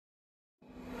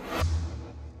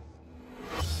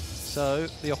So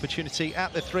the opportunity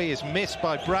at the three is missed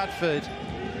by Bradford.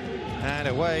 And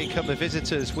away come the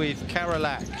visitors with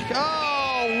Karolak.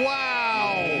 Oh,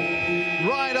 wow!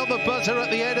 Right on the buzzer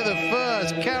at the end of the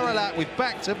first. Karolak with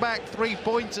back-to-back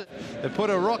three-pointers. They put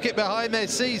a rocket behind their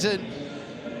season.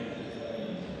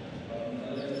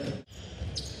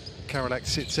 Karolak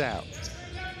sits out.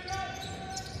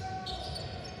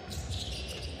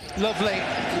 Lovely.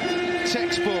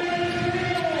 Textbook.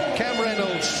 Cam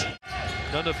Reynolds.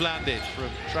 None have landed from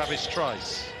Travis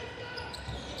Trice.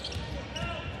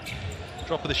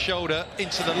 Drop of the shoulder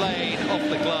into the lane, off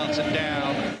the glance and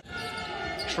down.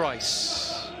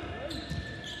 Trice.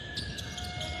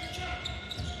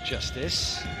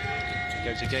 Justice.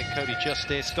 Goes again, Kodi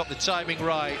Justice. Got the timing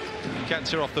right.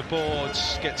 Kanter off the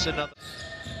boards. Gets another.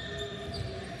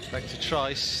 Back to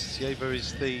Trice. Sieva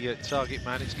is the target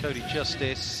man. It's Kodi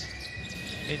Justice.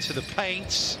 Into the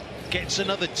paint. Gets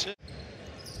another two.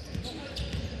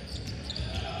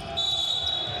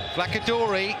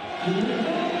 Flaccadori.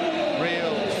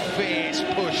 Real fierce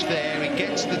push there. He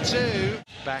gets the two.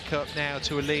 Back up now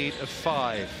to a lead of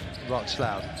 5.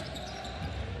 Wroclaw.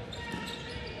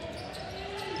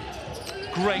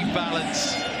 Great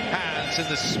balance, hands, and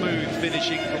the smooth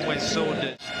finishing from Wesley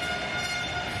Saunders.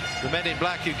 The men in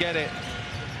black who get it.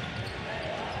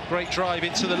 Great drive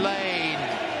into the lane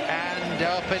and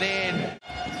up and in.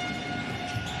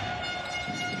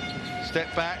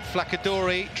 Step back,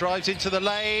 Flaccadori drives into the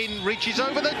lane, reaches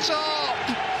over the top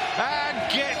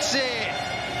and gets it.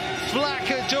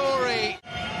 Flaccadori.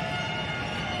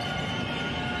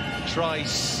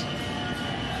 Trice.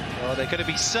 Oh, they're going to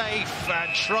be safe,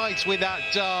 and Trice with that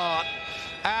dart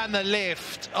and the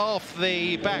lift off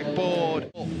the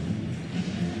backboard.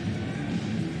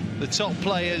 The top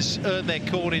players earn their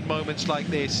corn in moments like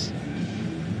this.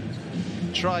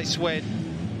 Trice went.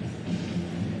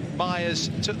 Meiers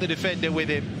took the defender with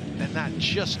him, and that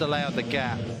just allowed the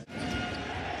gap.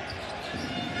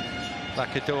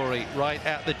 Flaccadori right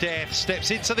at the death, steps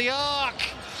into the arc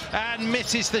and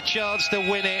misses the chance to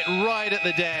win it right at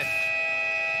the death.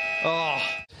 Oh.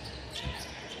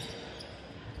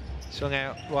 Swung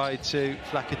out wide to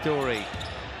Flaccadori.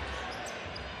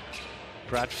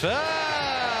 Bradford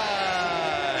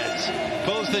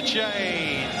pulls the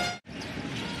chain.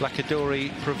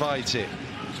 Flaccadori provides it.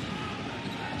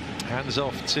 Hands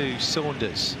off to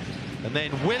Saunders. And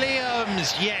then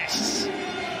Williams, yes.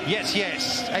 Yes,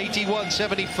 yes,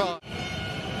 81-75.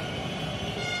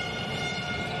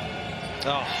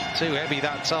 Oh, too heavy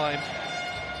that time.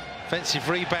 Offensive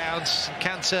rebounds.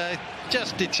 Kanter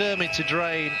just determined to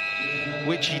drain,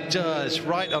 which he does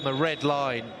right on the red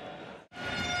line.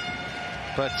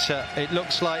 But it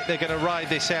looks like they're going to ride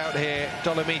this out here.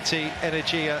 Dolomiti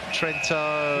Energia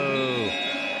Trento.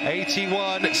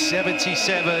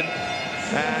 81-77.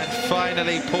 And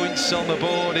finally points on the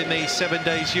board in the 7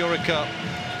 days EuroCup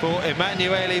for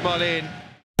Emanuele Molin.